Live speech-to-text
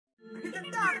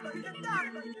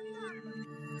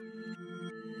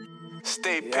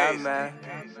Stay pissed. Yeah, man.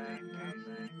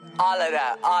 All of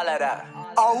that, all of that.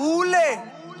 Aule.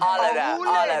 All of that,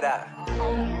 all of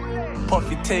that.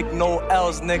 Puffy take no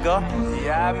L's, nigga.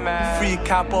 Yeah, man. Free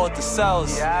cap out the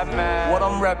cells. Yeah, man. What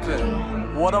I'm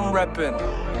reppin', what I'm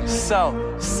reppin'.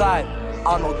 Cell, side,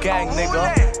 I no gang,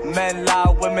 nigga. Men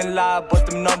lie, women lie, but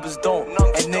them numbers don't.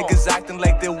 And niggas acting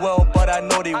like they will, but I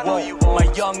know they won't. My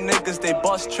young niggas, they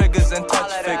bust triggers and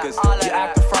touch figures. You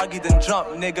actin' froggy, then jump,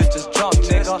 nigga, just jump,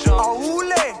 nigga.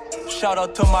 Aule. Shout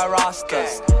out to my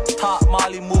rosters. Top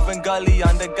Molly moving gully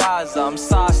under Gaza. I'm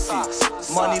saucy.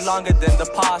 Money longer than the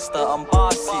pasta. I'm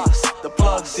bossy. The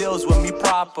plug deals with me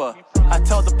proper. I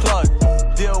tell the plug,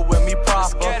 deal with me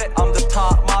proper. I'm the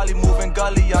top Molly moving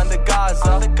gully under Gaza.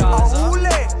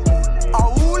 Aule,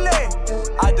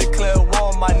 aule. I declare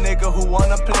war, my nigga who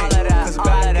wanna play. Cause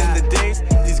back in the days,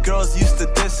 these girls used to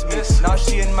diss me. Now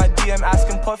she in my DM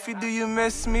asking Puffy, do you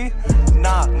miss me?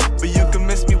 Nah, but you can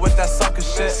miss me with that sucker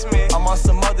shit. I'm on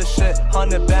some other shit,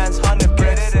 100 bands, 100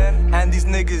 bricks. And these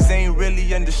niggas ain't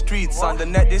really in the streets. On the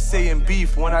net they saying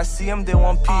beef, when I see them they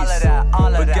want peace.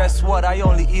 But guess what, I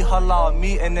only eat halal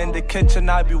meat. And in the kitchen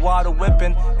I be water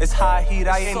whipping. It's high heat,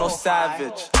 I ain't no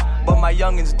savage. But my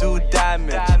youngins do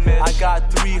damage. I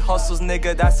got 3 hustles,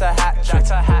 nigga, that's a hat trick.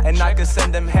 And I can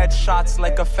send them headshots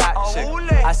like a fat chick.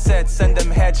 I said send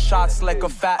them headshots like a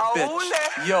fat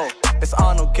bitch. Yo, it's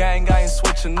Arnold gang, I ain't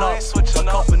switching up. A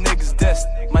couple niggas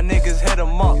dissed, my niggas hit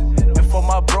them up. And for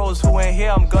my bros who ain't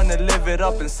here, I'm gonna live it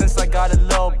up. And since I got a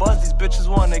little buzz, these bitches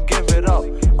wanna give it up.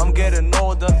 I'm getting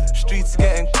older, streets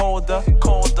getting colder.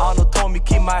 Arnold told me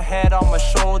keep my head on my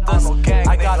shoulders.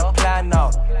 I got a plan now,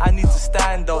 I need to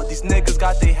stand out. These niggas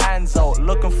got their hands out,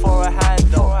 looking for a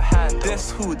handout.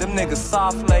 This who? Them niggas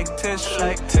soft like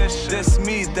tissue. This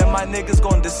me, then my niggas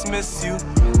gon' dismiss you.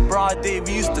 Broad day,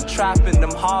 we used to trap in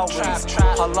them hallways.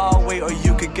 Halal way, or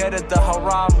you could get it the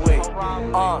haram way.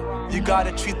 You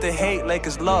gotta treat the hate like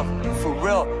it's love. For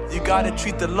real, you gotta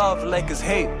treat the love like it's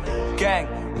hate. Gang,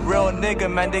 real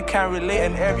nigga, man, they can't relate.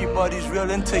 And everybody's real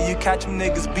until you catch them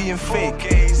niggas being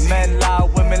fake. Men lie,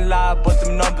 women lie, but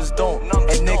them numbers don't.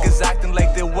 And niggas acting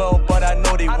like they will, but I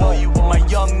know they won't. My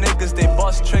young niggas, they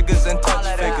bust triggers and touch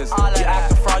figures. You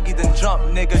acting froggy, then jump,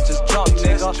 nigga, just jump,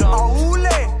 nigga.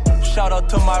 Aule. Shout out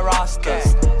to my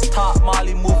rosters. Top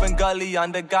Molly moving gully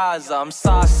under Gaza. I'm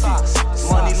saucy.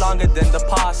 Money longer than the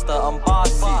pasta. I'm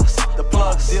bossy. The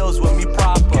plug deals with me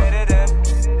proper.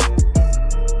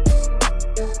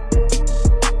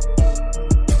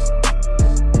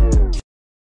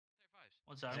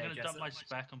 What's that? I'm gonna dump my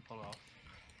spec and pull off.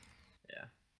 Yeah.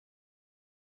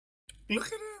 Look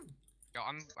at him. Yo,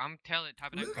 I'm telling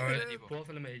typing out. Alright, pull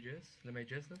for the mages. The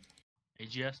mages then?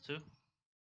 AGS too.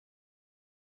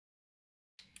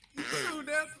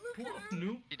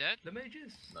 No. He dead? The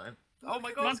mages. No. Oh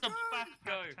my god. What the fuck?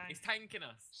 Go. He's tanking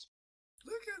us.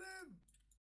 Look at him.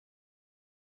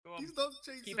 Go on. He's not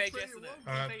changing Keep the AGS trade in it.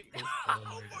 Alright.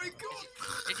 Oh my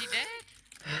god. Is he dead?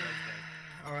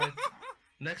 Alright.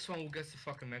 Next one who gets the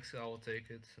fucking Mexico, I will take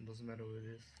it. It doesn't matter who it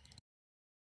is.